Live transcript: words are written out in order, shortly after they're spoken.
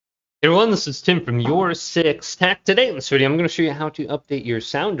Hey everyone, this is Tim from YourSixTech. Today in this video, I'm going to show you how to update your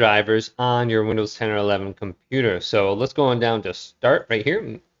sound drivers on your Windows 10 or 11 computer. So let's go on down to Start right here,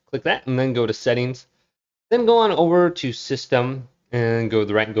 and click that, and then go to Settings. Then go on over to System, and go to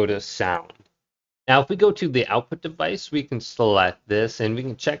the right and go to Sound. Now, if we go to the output device, we can select this, and we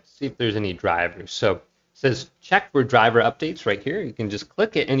can check to see if there's any drivers. So it says check for driver updates right here. You can just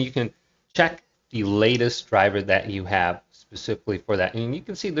click it, and you can check the latest driver that you have specifically for that. And you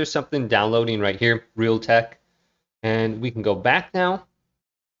can see there's something downloading right here, Realtek. And we can go back now,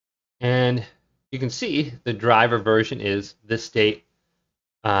 and you can see the driver version is this date.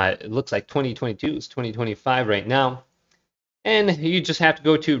 It looks like 2022 is 2025 right now. And you just have to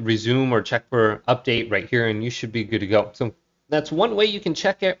go to resume or check for update right here, and you should be good to go. So that's one way you can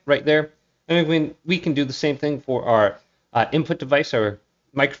check it right there. And we can do the same thing for our input device or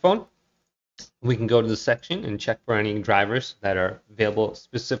microphone. We can go to the section and check for any drivers that are available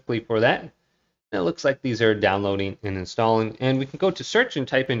specifically for that. And it looks like these are downloading and installing. And we can go to search and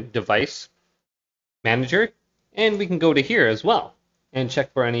type in device manager, and we can go to here as well and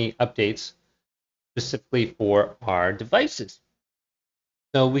check for any updates specifically for our devices.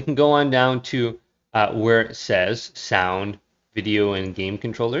 So we can go on down to where it says sound, video, and game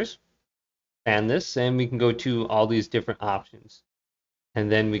controllers. And this, and we can go to all these different options. And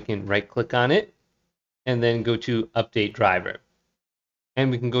then we can right click on it and then go to update driver.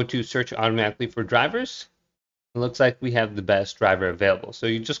 And we can go to search automatically for drivers. It looks like we have the best driver available. So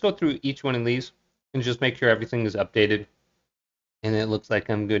you just go through each one of these and just make sure everything is updated. And it looks like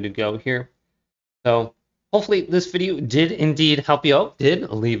I'm good to go here. So hopefully this video did indeed help you out.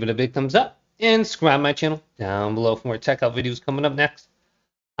 Leave it a big thumbs up and subscribe to my channel down below for more tech out videos coming up next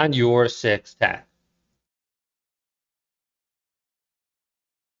on YourSixTech.